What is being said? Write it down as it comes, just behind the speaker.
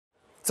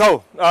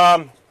So,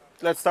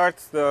 let's start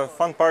the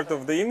fun part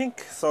of the evening.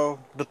 So,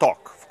 the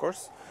talk, of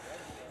course.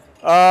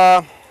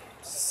 Well,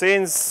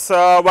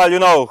 you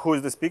know who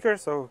is the speaker,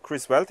 so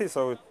Chris Welty,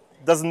 so it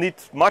doesn't need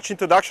much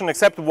introduction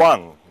except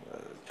one,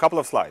 a couple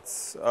of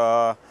slides,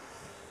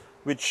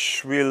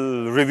 which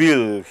will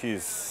reveal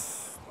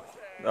his,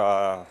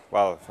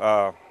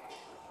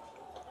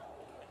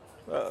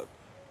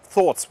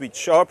 thoughts,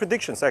 which are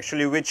predictions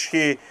actually, which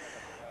he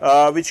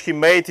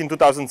made in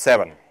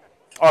 2007.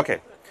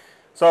 Okay,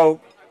 so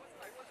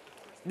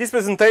these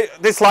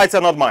slides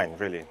are not mine,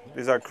 really.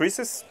 These are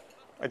Chris's.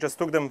 I just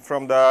took them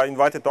from the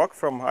invited talk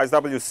from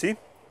ISWC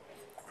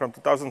from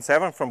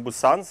 2007 from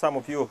Busan. Some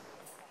of you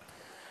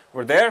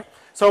were there.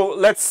 So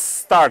let's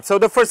start. So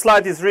the first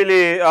slide is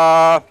really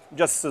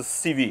just a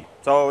CV.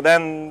 So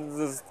then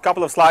there's a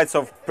couple of slides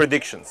of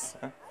predictions.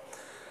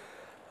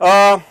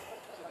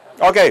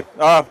 Okay,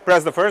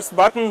 press the first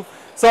button.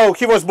 So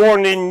he was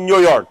born in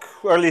New York,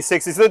 early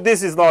 60s. So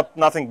this is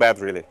nothing bad,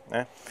 really.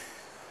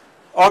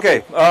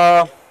 Okay,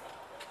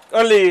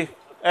 early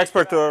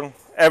expert on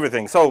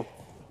everything. So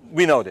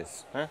we know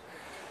this.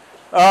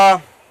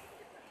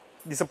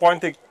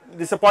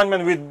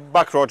 Disappointment with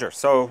Buck Rogers.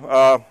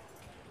 So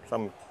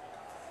some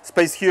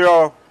space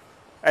hero.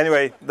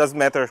 Anyway, doesn't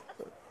matter.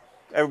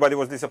 Everybody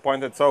was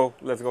disappointed. So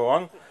let's go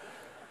on.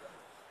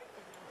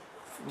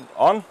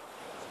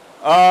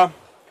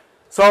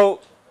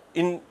 So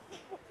in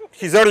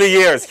his early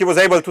years, he was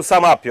able to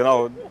sum up,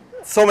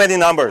 so many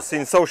numbers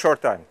in so short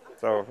time.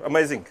 So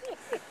amazing.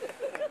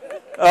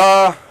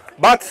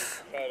 But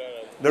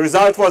the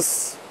result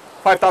was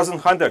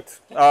 5,100.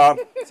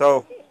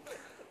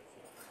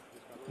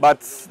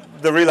 But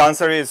the real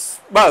answer is,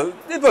 well,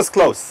 it was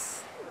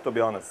close, to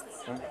be honest.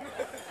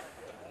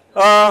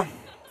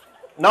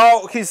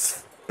 Now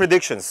his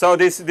predictions. So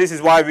this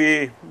is why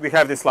we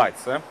have these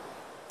slides.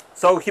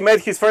 So he made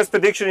his first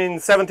prediction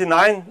in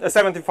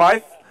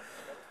 75.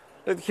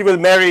 That he will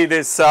marry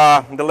this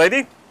the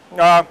lady.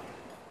 Well,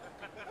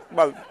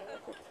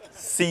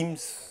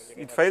 seems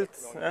it failed.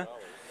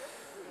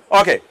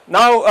 Okay,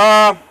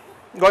 now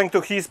going to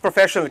his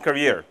professional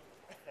career.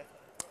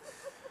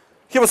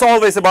 He was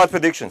always about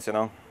predictions,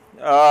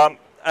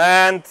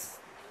 and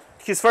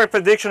his first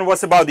prediction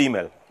was about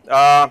email.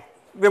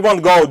 We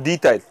won't go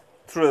detailed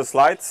through the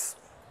slides.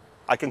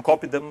 I can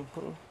copy them.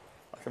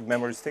 I have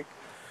memory stick.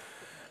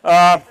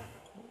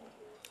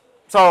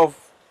 So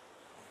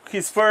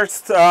his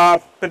first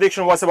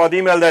prediction was about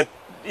email, that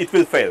it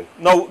will fail.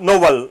 No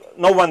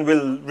one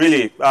will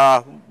really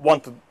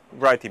want to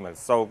write emails.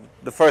 So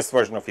the first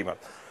version of email.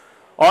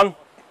 On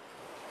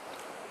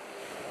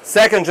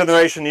second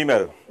generation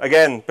email,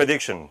 again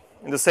prediction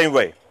in the same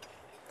way.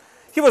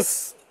 He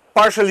was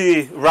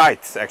partially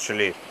right,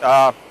 actually.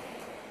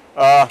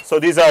 So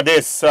these are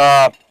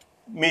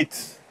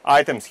meat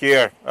items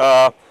here.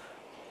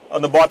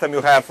 On the bottom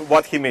you have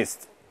what he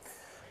missed.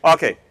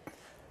 Okay.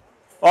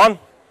 On.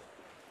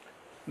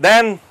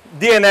 Then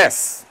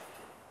DNS.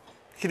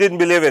 He didn't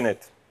believe in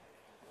it.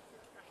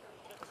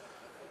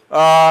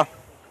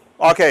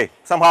 Okay.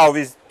 Somehow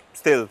we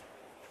still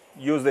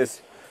use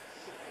this.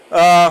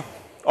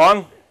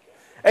 On.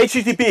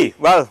 HTTP.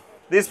 Well,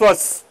 this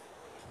was,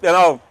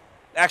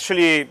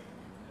 actually,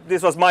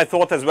 this was my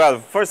thought as well.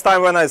 First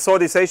time when I saw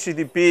this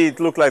HTTP, it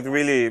looked like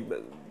really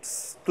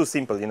too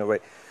simple in a way.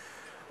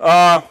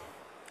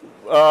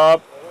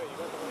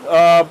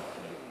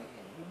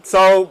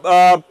 So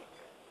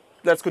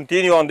let's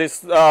continue on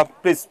this,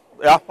 please.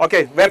 Yeah,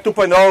 okay. Web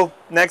 2.0,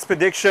 next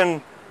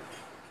prediction,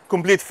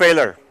 complete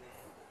failure,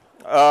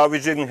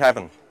 which didn't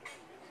happen.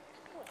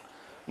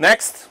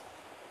 Next,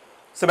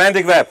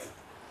 semantic web.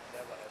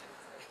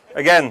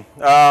 Again,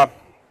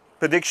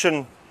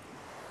 prediction.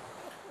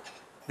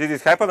 Did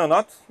it happen or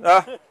not?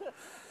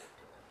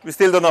 We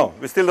still don't know.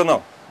 We still don't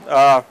know.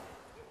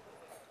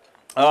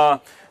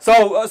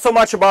 So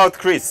much about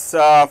Chris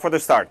for the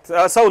start.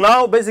 So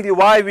now, basically,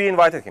 why we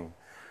invited him.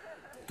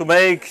 To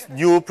make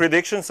new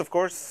predictions, of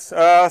course.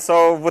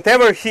 So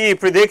whatever he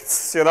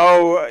predicts,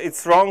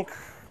 it's wrong,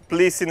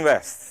 please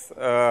invest.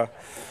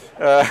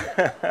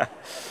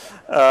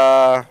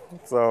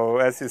 So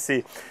as you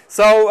see.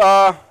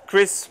 So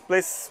Chris,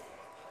 please.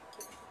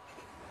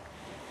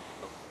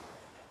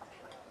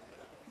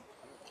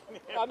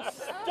 I'm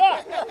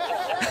stuck.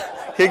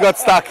 He got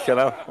stuck,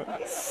 Cheers,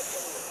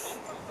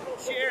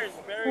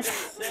 buried in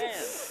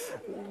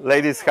sand.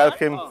 Ladies, help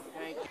him.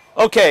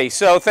 Okay,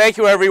 so thank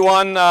you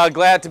everyone.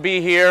 Glad to be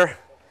here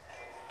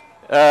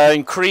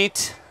in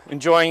Crete,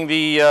 enjoying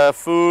the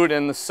food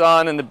and the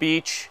sun and the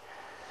beach.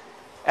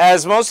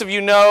 As most of you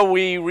know,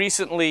 we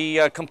recently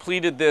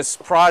completed this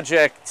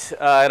project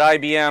at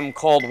IBM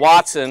called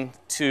Watson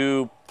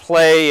to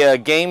play a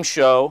game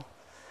show,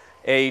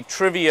 a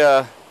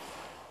trivia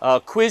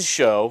quiz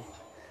show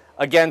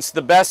against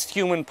the best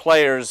human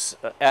players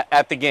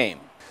at the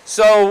game.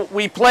 So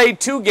we played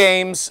 2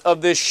 games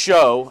of this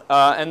show,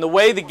 and the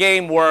way the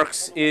game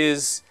works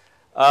is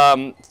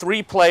 3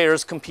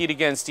 players compete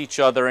against each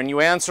other, and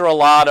you answer a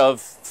lot of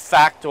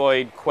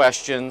factoid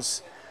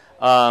questions.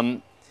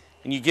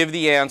 and you give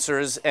the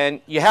answers,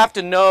 and you have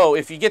to know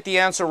if you get the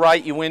answer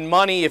right, you win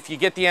money. If you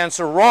get the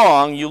answer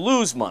wrong, you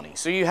lose money.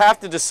 So you have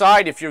to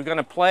decide if you're going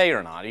to play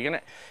or not. You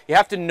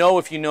have to know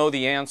if you know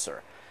the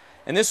answer.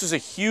 And this was a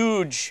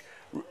huge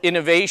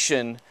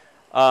innovation,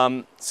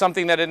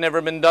 something that had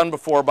never been done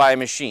before by a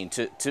machine,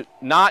 to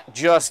not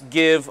just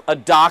give a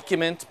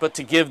document, but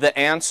to give the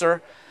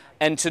answer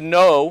and to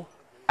know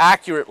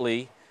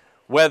accurately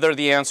whether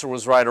the answer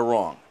was right or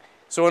wrong.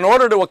 So in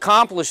order to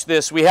accomplish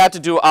this, we had to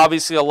do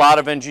obviously a lot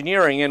of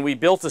engineering, and we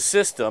built a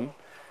system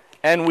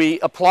and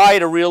we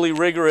applied a really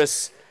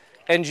rigorous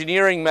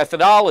engineering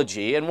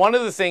methodology. And one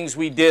of the things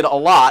we did a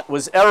lot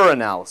was error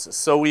analysis.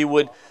 So we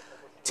would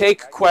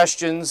take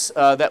questions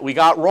that we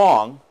got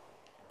wrong,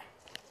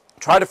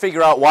 try to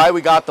figure out why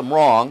we got them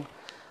wrong,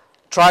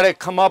 try to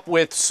come up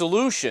with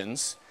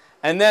solutions,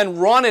 and then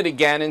run it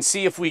again and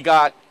see if we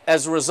got,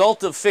 as a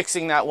result of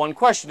fixing that one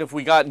question, if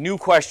we got new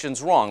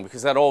questions wrong,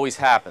 because that always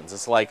happens.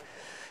 It's like,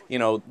 you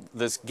know,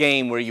 this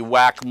game where you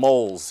whack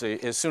moles.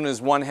 As soon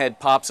as one head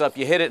pops up,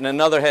 you hit it, and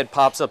another head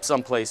pops up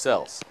someplace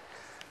else.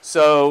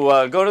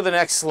 So go to the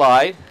next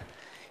slide.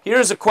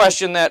 Here's a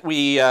question that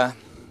we, an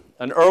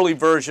early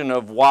version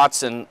of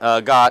Watson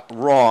got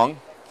wrong.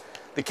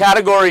 The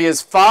category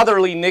is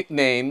fatherly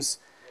nicknames,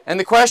 and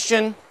the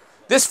question,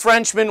 this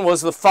Frenchman was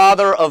the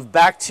father of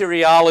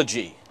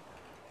bacteriology.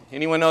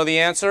 Anyone know the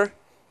answer?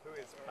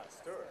 Louis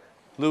Pasteur.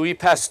 Louis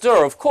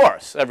Pasteur, of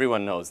course.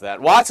 Everyone knows that.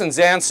 Watson's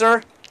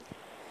answer?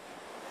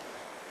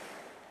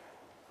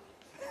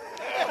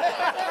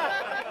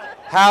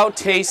 How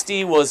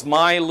tasty was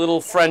my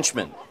little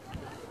Frenchman?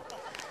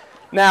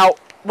 Now,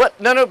 what?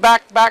 No,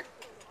 back.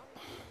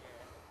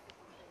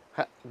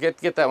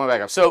 Get that one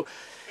back up. So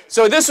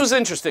this was an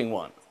interesting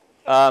one.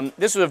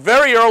 This was a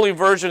very early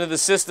version of the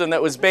system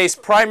that was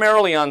based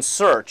primarily on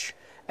search.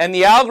 And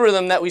the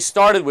algorithm that we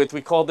started with,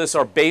 we called this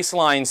our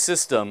baseline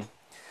system.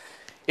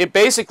 It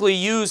basically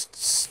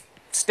used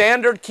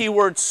standard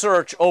keyword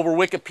search over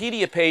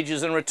Wikipedia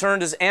pages and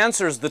returned as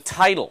answers the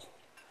title.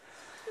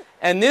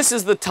 And this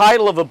is the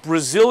title of a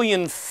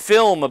Brazilian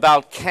film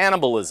about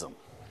cannibalism.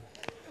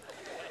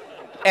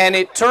 And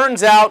it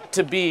turns out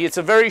to be, it's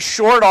a very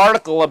short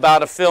article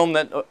about a film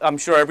that I'm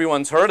sure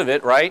everyone's heard of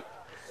it, right?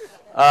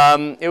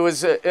 It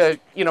was a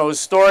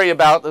story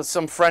about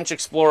some French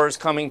explorers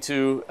coming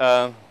to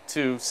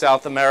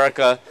South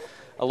America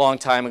a long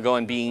time ago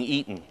and being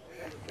eaten.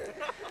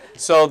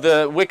 So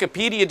the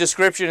Wikipedia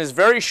description is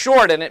very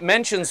short, and it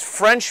mentions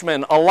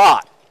Frenchmen a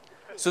lot.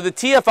 So the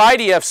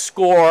TF-IDF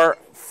score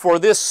for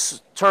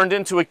this turned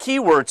into a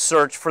keyword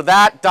search for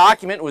that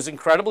document was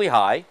incredibly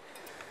high,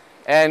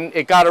 and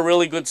it got a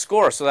really good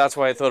score, so that's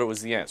why I thought it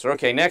was the answer.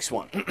 Okay, next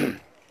one.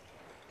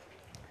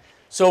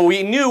 So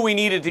we knew we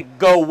needed to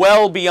go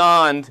well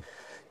beyond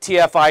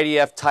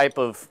TF-IDF type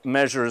of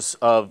measures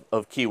of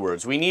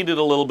keywords. We needed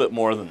a little bit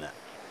more than that.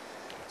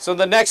 So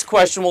the next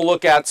question we'll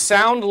look at,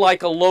 sound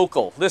like a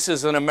local. This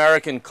is an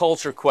American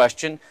culture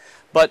question,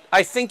 but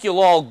I think you'll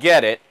all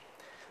get it.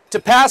 To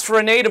pass for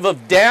a native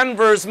of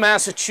Danvers,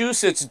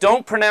 Massachusetts,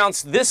 don't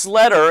pronounce this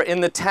letter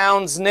in the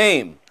town's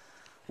name.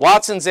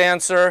 Watson's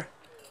answer.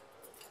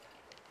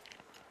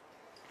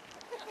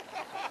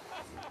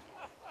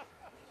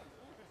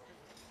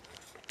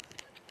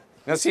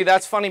 Now see,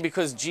 that's funny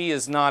because G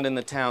is not in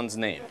the town's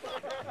name.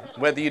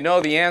 Whether you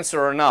know the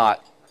answer or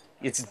not,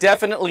 it's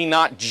definitely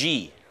not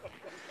G.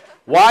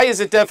 Why is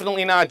it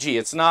definitely not G?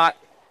 It's not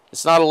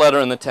a letter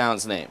in the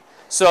town's name.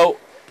 So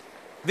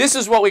this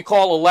is what we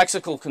call a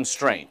lexical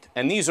constraint,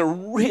 and these are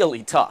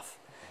really tough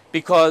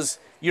because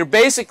you're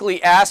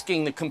basically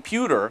asking the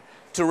computer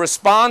to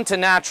respond to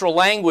natural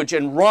language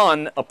and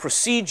run a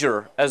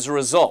procedure as a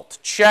result.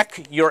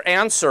 Check your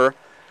answer,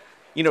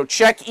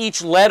 check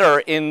each letter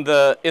in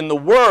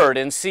the word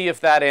and see if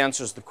that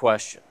answers the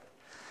question.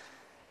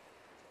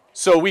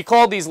 So we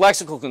call these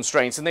lexical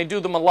constraints, and they do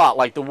them a lot,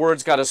 like the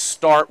word's got to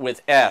start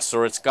with S,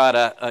 or it's got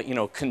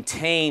to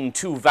contain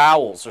two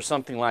vowels or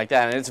something like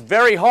that. And it's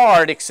very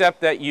hard,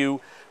 except that you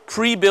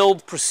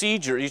pre-build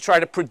procedure. You try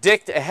to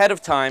predict ahead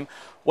of time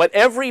what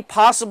every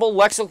possible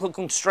lexical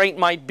constraint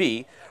might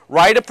be,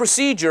 write a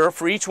procedure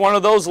for each one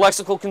of those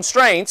lexical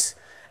constraints,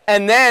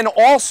 and then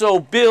also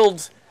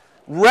build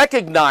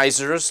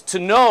recognizers to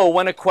know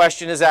when a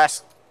question is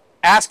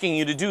asking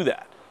you to do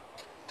that.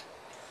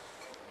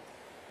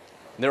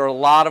 There are a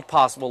lot of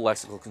possible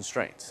lexical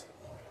constraints.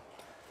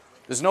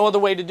 There's no other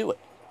way to do it.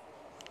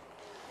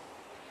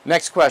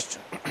 Next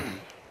question.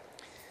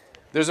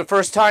 There's a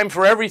first time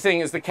for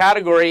everything is the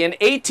category. In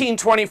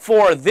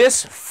 1824,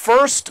 this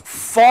first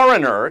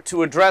foreigner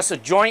to address a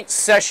joint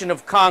session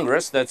of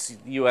Congress, that's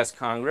U.S.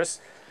 Congress,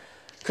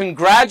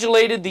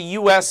 congratulated the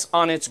U.S.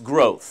 on its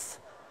growth.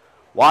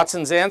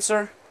 Watson's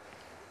answer?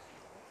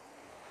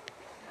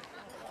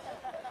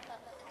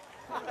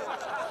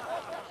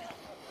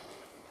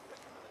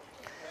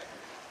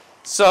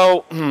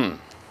 So,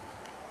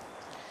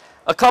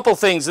 a couple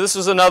things. This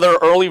was another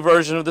early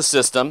version of the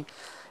system.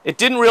 It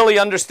didn't really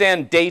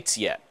understand dates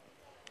yet.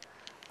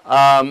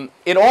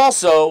 It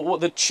also,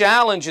 the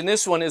challenge in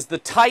this one is the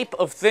type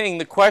of thing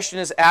the question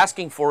is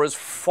asking for is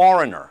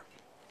foreigner.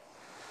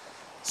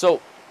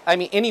 So, I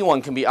mean,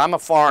 anyone can be, I'm a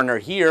foreigner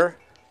here.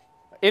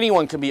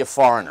 Anyone can be a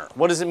foreigner.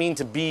 What does it mean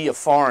to be a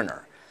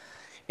foreigner?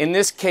 In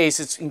this case,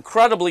 it's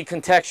incredibly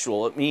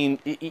contextual. I mean,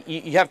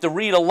 you have to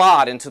read a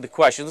lot into the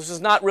question. This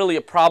is not really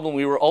a problem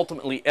we were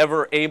ultimately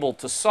ever able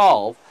to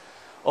solve,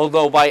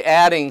 although by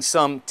adding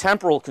some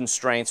temporal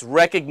constraints,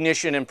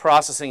 recognition and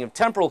processing of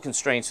temporal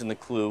constraints in the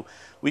clue,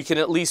 we can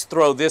at least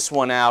throw this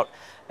one out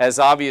as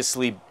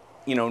obviously,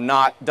 you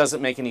know,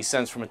 doesn't make any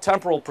sense from a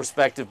temporal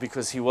perspective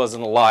because he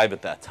wasn't alive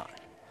at that time.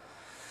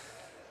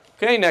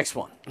 Okay, next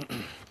one.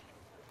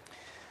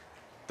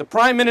 The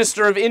Prime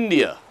Minister of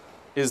India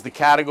is the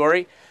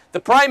category. The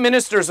Prime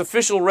Minister's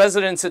official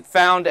residence is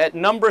found at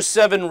number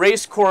 7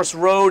 Racecourse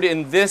Road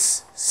in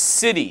this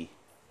city.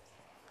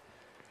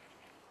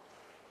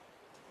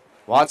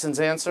 Watson's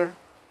answer?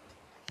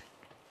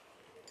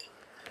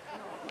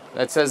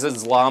 That says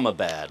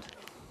Islamabad.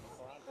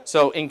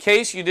 So in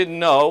case you didn't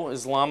know,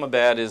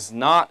 Islamabad is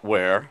not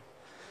where,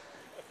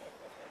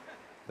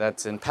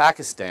 that's in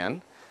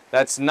Pakistan.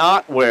 That's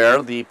not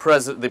where the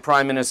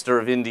Prime Minister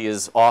of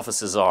India's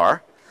offices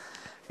are.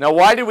 Now,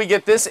 why did we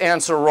get this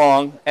answer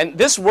wrong? And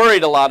this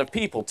worried a lot of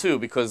people, too,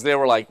 because they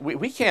were like,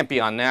 we can't be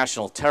on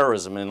national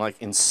terrorism and, like,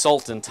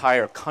 insult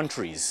entire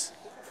countries.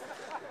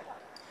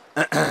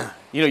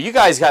 You know, you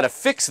guys got to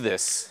fix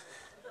this.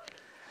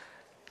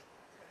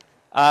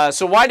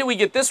 So why do we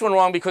get this one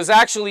wrong? Because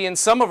actually in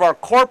some of our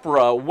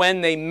corpora,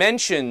 when they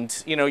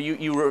mentioned, you know,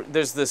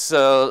 there's this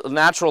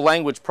natural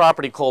language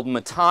property called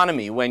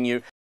metonymy, when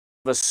you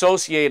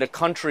associate a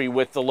country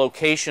with the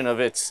location of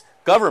its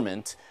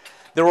government.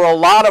 There were a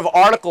lot of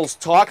articles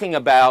talking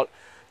about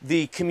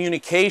the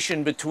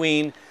communication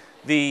between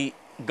the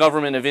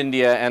government of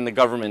India and the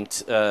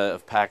government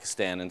of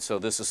Pakistan, and so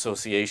this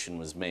association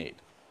was made.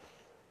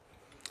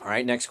 All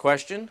right, next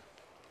question.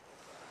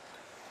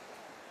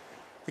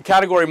 The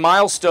category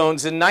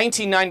milestones in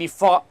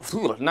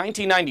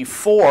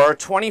 1994,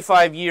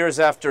 25 years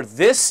after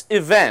this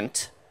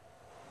event.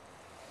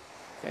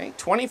 Okay,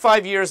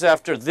 25 years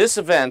after this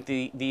event,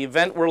 the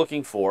event we're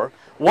looking for,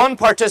 one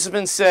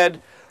participant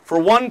said, "For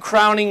one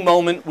crowning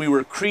moment, we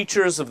were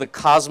creatures of the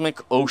cosmic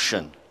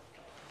ocean."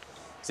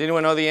 Does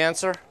anyone know the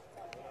answer?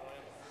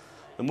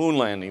 The moon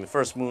landing, the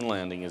first moon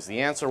landing is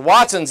the answer.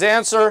 Watson's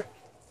answer.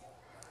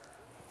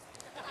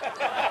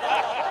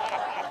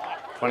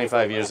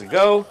 25 years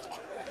ago,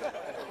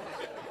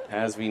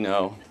 as we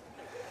know,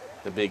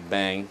 the Big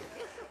Bang.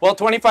 Well,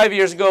 25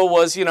 years ago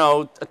was, you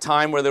know, a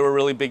time where there were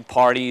really big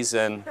parties,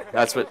 and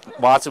that's what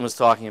Watson was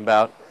talking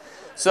about.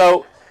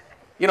 So,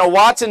 you know,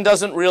 Watson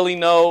doesn't really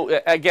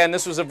know. Again,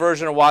 this was a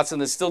version of Watson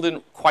that still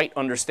didn't quite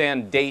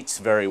understand dates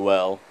very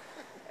well.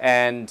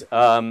 And,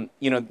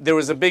 you know, there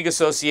was a big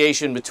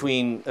association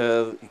between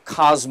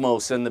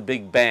cosmos and the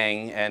Big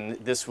Bang, and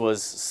this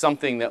was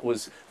something that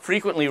was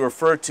frequently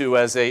referred to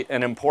as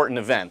an important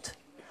event.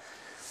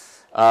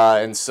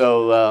 And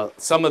so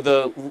some of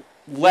the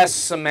less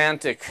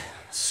semantic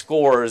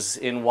scores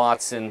in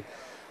Watson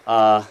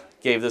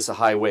gave this a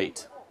high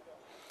weight.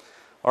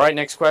 All right,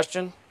 next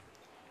question.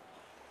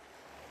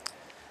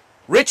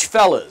 Rich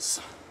fellas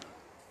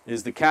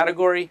is the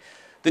category.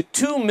 The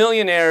two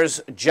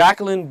millionaires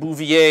Jacqueline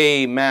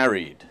Bouvier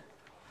married.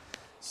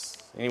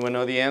 Anyone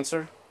know the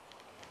answer?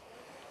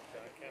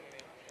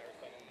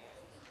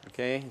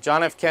 Okay,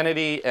 John F.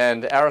 Kennedy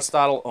and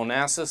Aristotle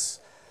Onassis.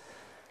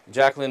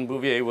 Jacqueline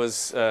Bouvier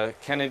was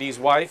Kennedy's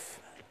wife.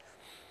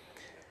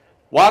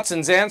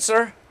 Watson's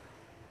answer?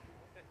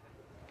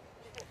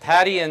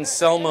 Patty and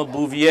Selma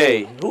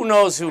Bouvier. Who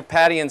knows who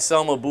Patty and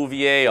Selma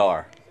Bouvier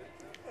are?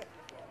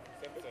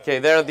 Okay,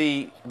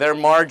 they're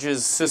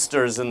Marge's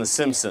sisters in The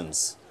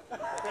Simpsons.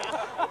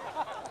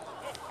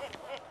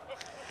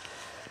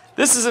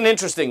 This is an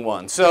interesting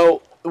one.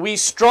 So we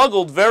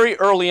struggled very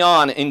early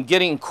on in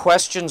getting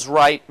questions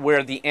right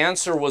where the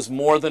answer was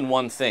more than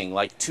one thing,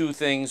 like 2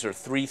 things or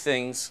 3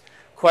 things.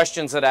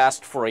 Questions that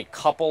asked for a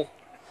couple,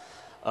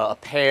 a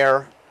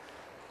pair,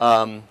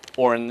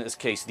 or in this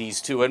case,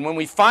 these 2. And when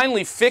we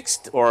finally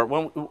fixed, or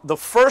when the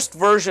first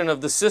version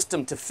of the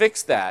system to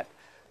fix that,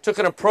 took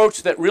an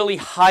approach that really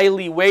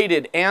highly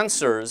weighted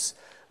answers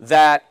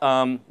that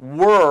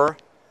were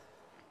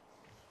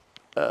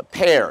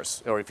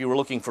pairs, or if you were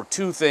looking for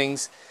 2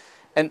 things.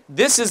 And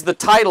this is the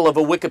title of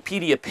a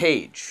Wikipedia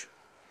page,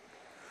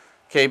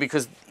 okay,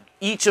 because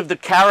each of the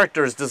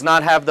characters does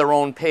not have their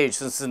own page,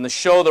 since in the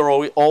show they're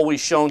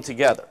always shown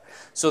together.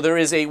 So there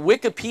is a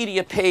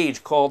Wikipedia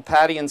page called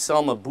Patty and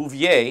Selma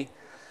Bouvier,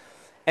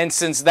 and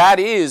since that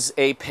is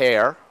a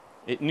pair,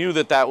 it knew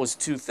that that was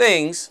 2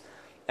 things,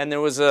 and there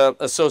was an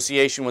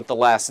association with the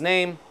last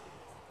name.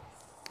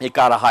 It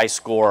got a high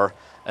score.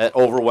 It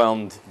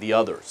overwhelmed the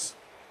others.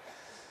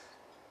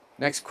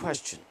 Next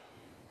question.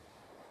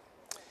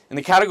 In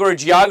the category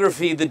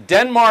geography, the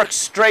Denmark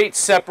Strait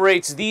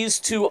separates these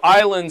 2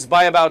 islands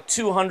by about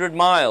 200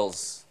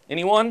 miles.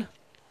 Anyone?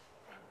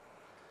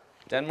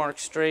 Denmark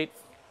Strait.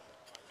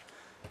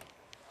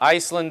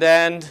 Iceland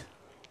and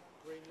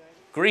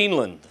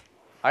Greenland.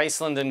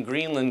 Iceland and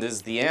Greenland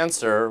is the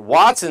answer.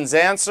 Watson's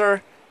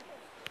answer.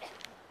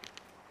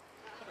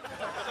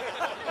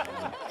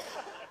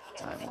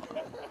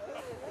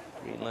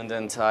 Greenland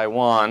and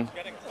Taiwan.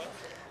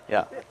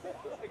 Yeah.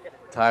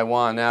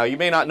 Taiwan. Now, you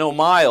may not know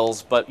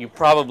miles, but you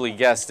probably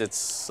guessed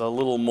it's a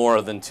little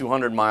more than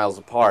 200 miles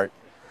apart.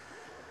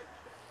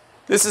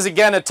 This is,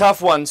 again, a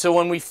tough one. So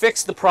when we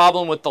fixed the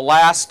problem with the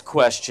last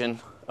question,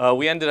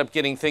 we ended up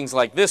getting things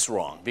like this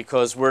wrong,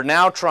 because we're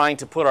now trying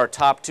to put our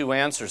top two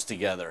answers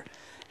together.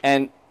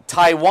 And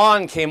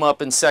Taiwan came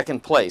up in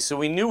second place. So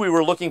we knew we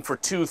were looking for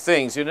two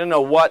things. We didn't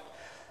know what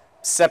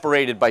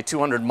separated by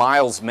 200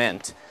 miles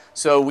meant.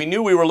 So we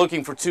knew we were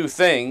looking for two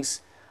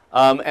things.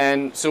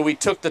 And so we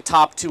took the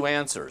top two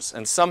answers.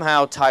 And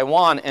somehow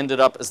Taiwan ended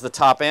up as the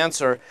top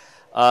answer,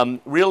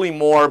 really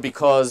more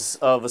because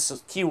of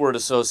keyword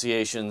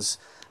associations.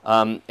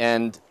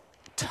 And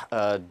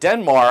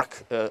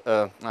Denmark,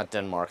 not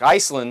Denmark,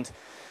 Iceland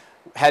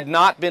had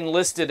not been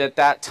listed at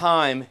that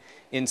time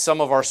in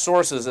some of our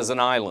sources as an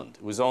island.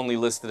 It was only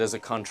listed as a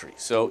country.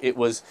 So it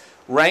was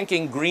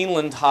ranking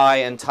Greenland high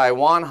and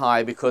Taiwan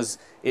high because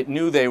it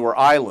knew they were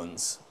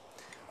islands.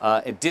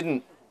 It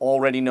didn't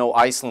already know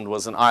Iceland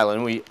was an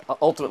island. We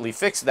ultimately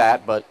fixed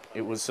that, but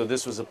it was, so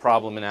this was a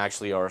problem in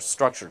actually our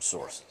structured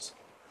sources.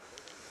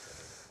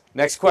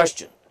 Next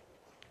question.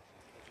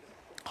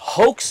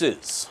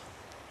 Hoaxes.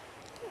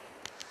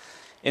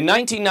 In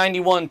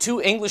 1991,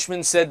 two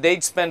Englishmen said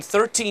they'd spent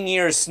 13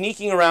 years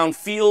sneaking around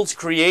fields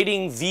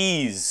creating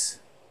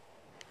these.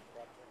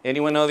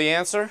 Anyone know the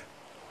answer?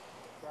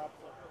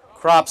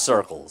 Crop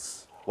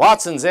circles.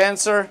 Watson's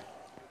answer?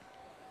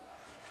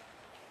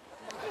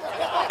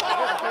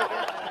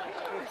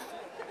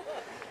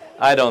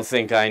 I don't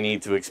think I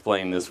need to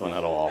explain this one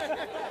at all.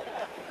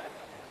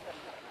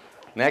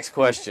 Next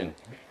question.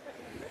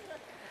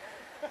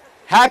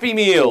 Happy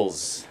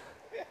Meals.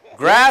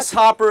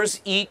 Grasshoppers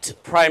eat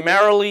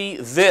primarily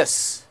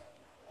this.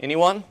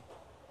 Anyone?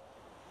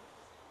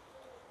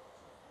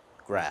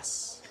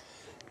 Grass.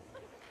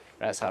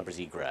 Grasshoppers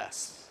eat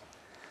grass.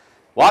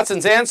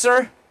 Watson's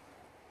answer?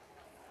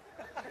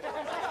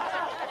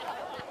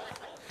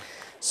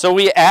 So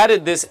we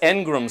added this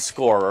Engram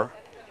scorer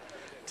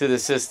to the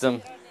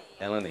system.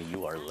 Elena,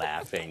 you are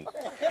laughing.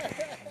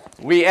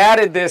 We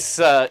added this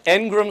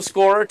Engram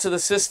scorer to the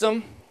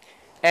system,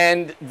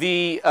 and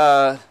the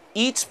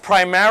eats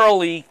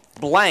primarily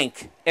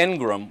blank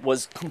Engram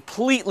was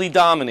completely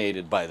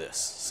dominated by this.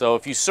 So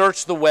if you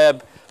search the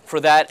web for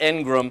that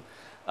Engram,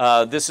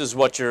 this is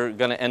what you're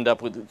going to end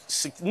up with,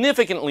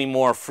 significantly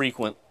more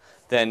frequent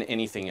than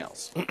anything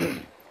else.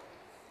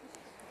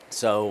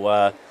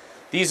 So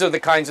these are the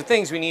kinds of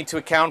things we need to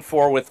account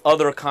for with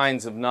other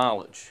kinds of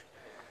knowledge.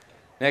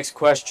 Next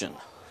question.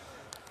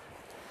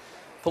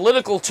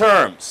 Political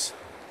terms.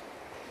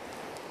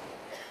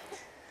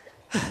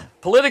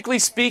 Politically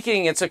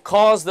speaking, it's a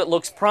cause that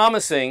looks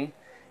promising.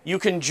 You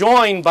can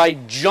join by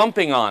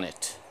jumping on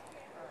it.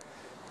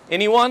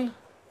 Anyone?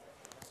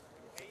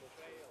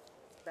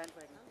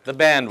 The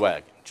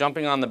bandwagon.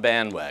 Jumping on the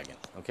bandwagon,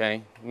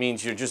 okay? It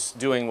means you're just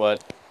doing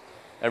what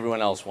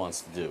everyone else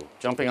wants to do.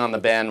 Jumping on the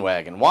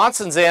bandwagon.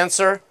 Watson's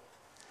answer.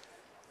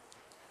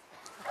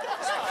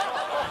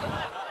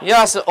 You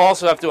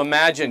also have to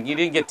imagine, you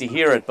didn't get to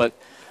hear it, but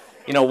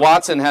you know,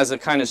 Watson has a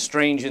kind of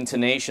strange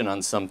intonation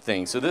on some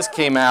things. So this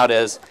came out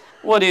as,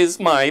 what is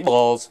my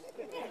balls?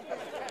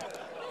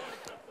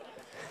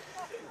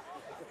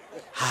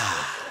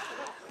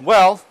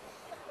 Well,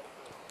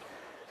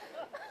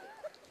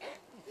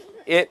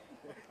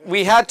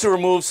 we had to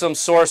remove some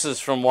sources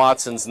from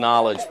Watson's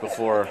knowledge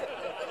before.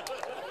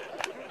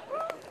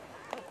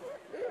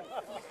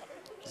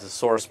 It's a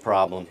source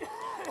problem.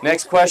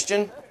 Next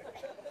question.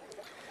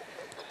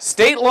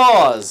 State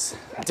laws.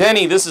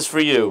 Denny, this is for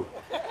you.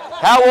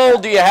 How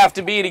old do you have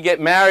to be to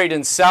get married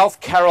in South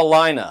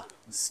Carolina,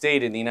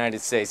 state in the United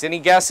States? Any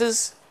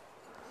guesses?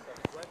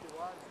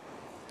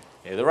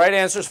 Okay, the right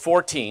answer is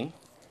 14.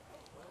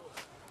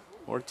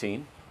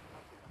 14.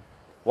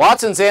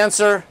 Watson's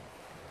answer,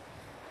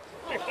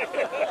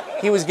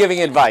 he was giving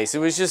advice. It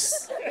was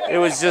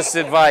just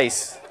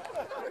advice.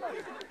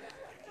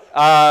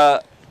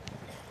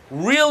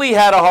 Really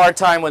had a hard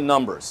time with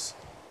numbers.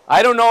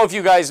 I don't know if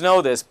you guys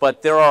know this,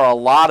 but there are a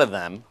lot of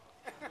them.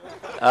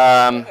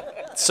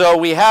 So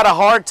we had a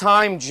hard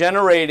time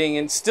generating,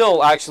 and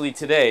still actually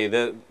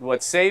today,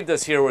 what saved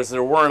us here was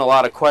there weren't a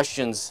lot of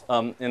questions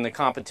in the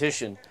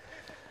competition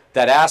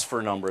that asked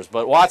for numbers.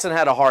 But Watson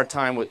had a hard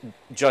time with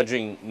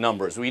judging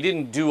numbers. We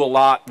didn't do a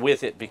lot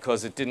with it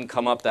because it didn't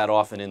come up that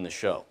often in the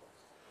show.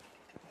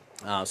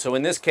 So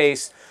in this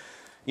case,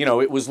 you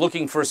know, it was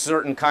looking for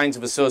certain kinds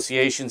of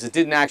associations. It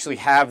didn't actually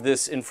have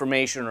this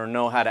information or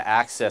know how to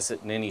access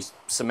it in any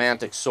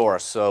semantic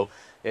source. So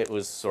it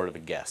was sort of a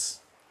guess.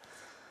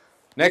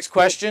 Next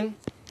question.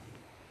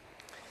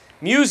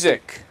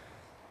 Music.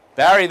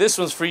 Barry, this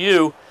one's for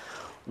you.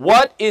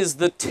 What is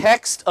the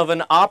text of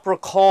an opera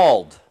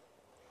called?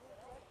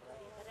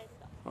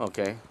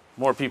 Okay,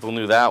 more people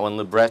knew that one.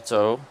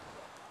 Libretto.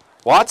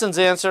 Watson's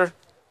answer.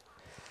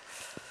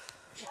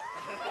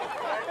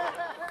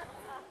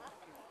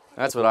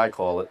 That's what I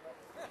call it,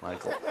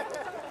 Michael.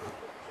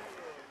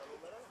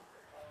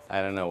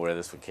 I don't know where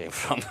this one came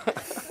from.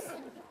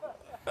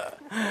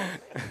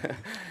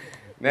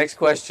 Next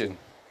question.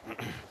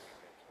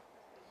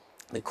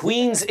 The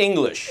Queen's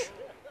English.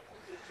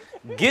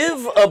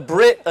 Give a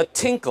Brit a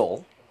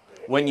tinkle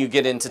when you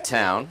get into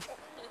town,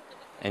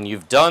 and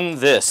you've done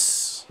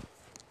this.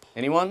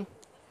 Anyone?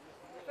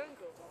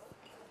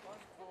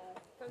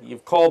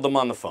 You've called them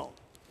on the phone.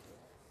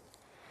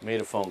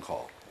 Made a phone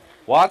call.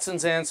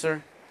 Watson's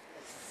answer.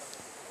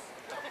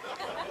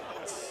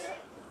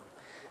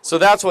 So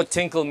that's what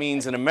tinkle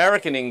means in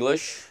American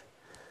English.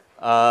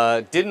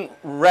 Didn't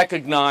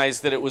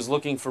recognize that it was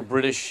looking for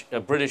a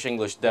British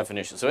English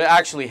definition. So it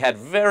actually had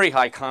very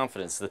high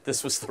confidence that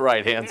this was the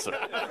right answer.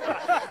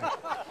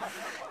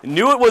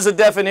 Knew it was a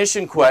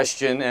definition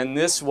question, and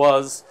this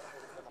was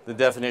the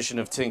definition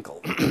of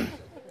tinkle.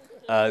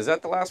 Is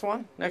that the last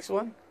one? Next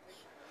one?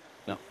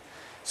 No.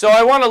 So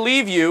I want to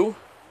leave you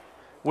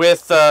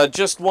with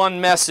just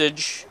one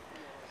message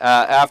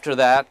after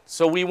that.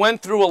 So we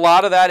went through a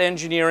lot of that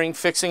engineering,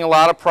 fixing a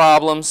lot of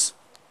problems,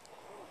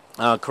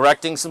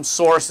 correcting some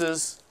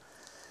sources.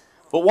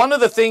 But one of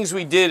the things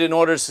we did in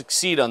order to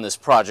succeed on this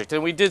project,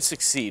 and we did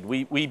succeed,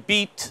 we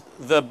beat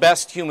the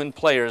best human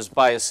players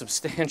by a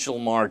substantial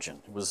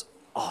margin. It was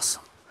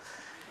awesome.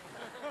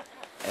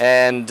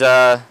 And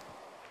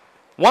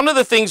one of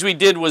the things we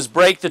did was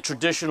break the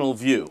traditional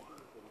view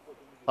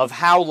of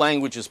how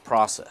language is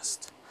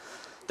processed.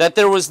 That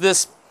there was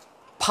this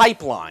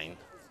pipeline,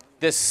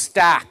 this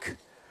stack,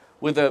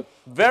 with a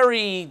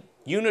very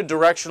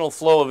unidirectional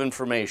flow of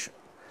information.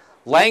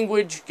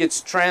 Language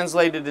gets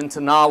translated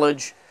into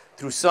knowledge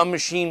through some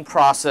machine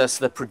process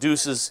that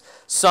produces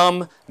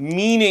some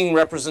meaning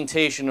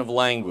representation of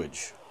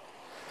language.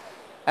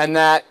 And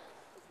that,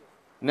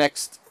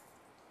 next,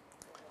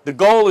 the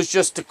goal is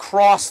just to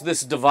cross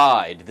this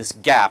divide, this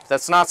gap.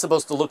 That's not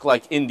supposed to look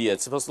like India.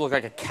 It's supposed to look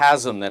like a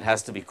chasm that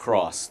has to be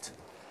crossed.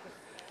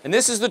 And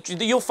this is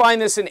you'll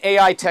find this in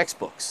AI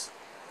textbooks.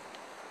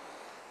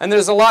 And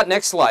there's a lot,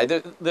 next slide,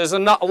 there's a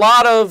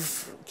lot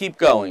of, keep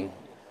going.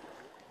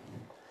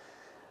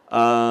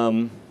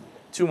 2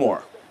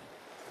 more.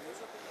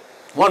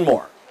 1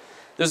 more.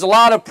 There's a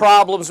lot of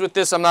problems with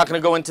this. I'm not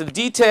going to go into the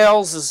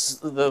details.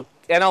 The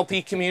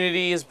NLP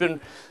community has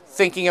been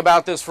thinking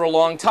about this for a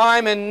long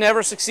time and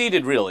never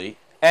succeeded really.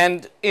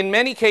 And in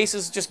many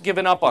cases just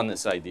given up on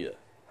this idea.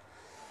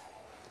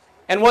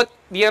 And what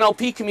the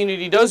NLP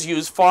community does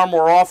use far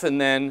more often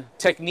than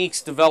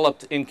techniques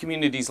developed in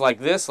communities like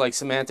this, like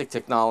semantic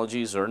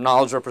technologies or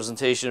knowledge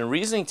representation and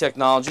reasoning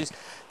technologies,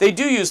 they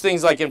do use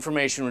things like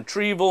information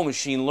retrieval,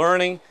 machine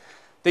learning.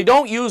 They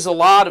don't use a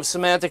lot of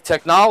semantic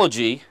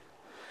technology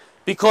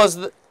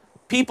because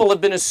people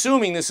have been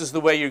assuming this is the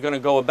way you're going to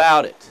go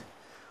about it.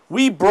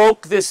 We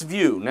broke this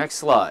view. Next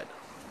slide.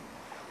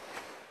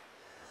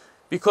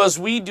 Because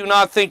we do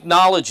not think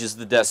knowledge is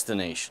the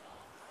destination.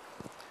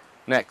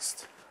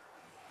 Next.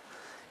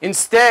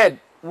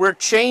 Instead, we're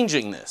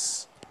changing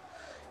this.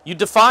 You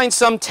define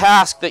some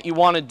task that you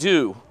want to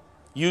do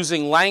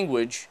using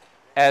language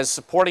as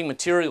supporting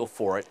material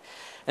for it.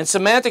 And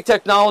semantic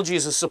technology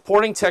is a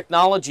supporting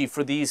technology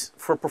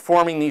for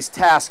performing these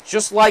tasks,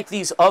 just like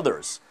these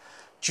others.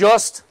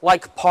 Just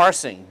like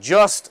parsing,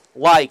 just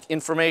like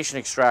information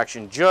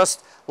extraction,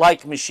 just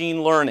like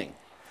machine learning.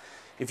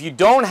 If you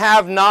don't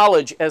have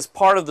knowledge as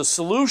part of the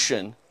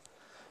solution,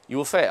 you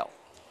will fail.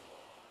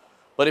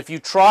 But if you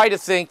try to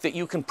think that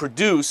you can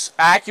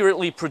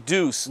accurately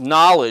produce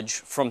knowledge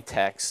from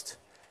text,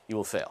 you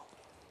will fail.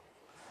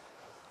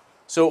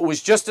 So it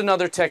was just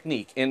another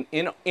technique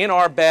in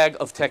our bag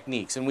of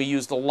techniques. And we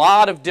used a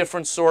lot of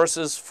different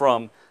sources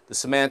from the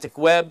semantic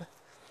web,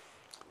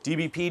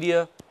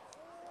 DBpedia.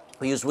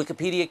 We used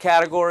Wikipedia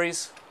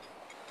categories.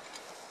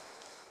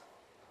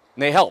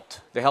 And they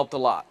helped. They helped a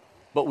lot.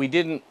 But we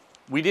didn't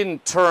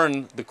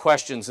turn the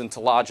questions into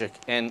logic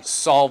and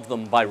solve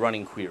them by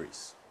running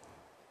queries.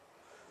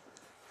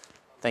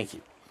 Thank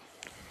you.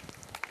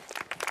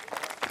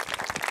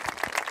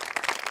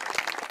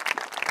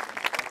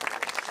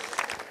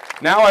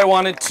 Now I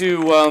wanted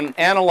to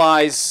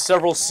analyze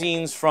several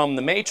scenes from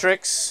The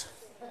Matrix.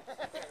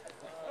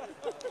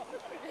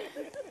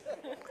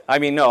 I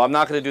mean, no, I'm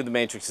not going to do The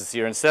Matrix this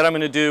year. Instead, I'm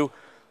going to do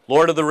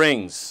Lord of the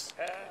Rings.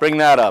 Bring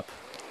that up.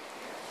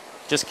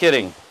 Just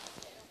kidding.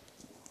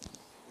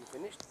 You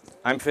finished?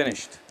 I'm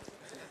finished.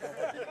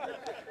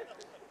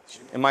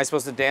 Am I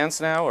supposed to dance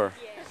now, or?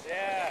 Yeah.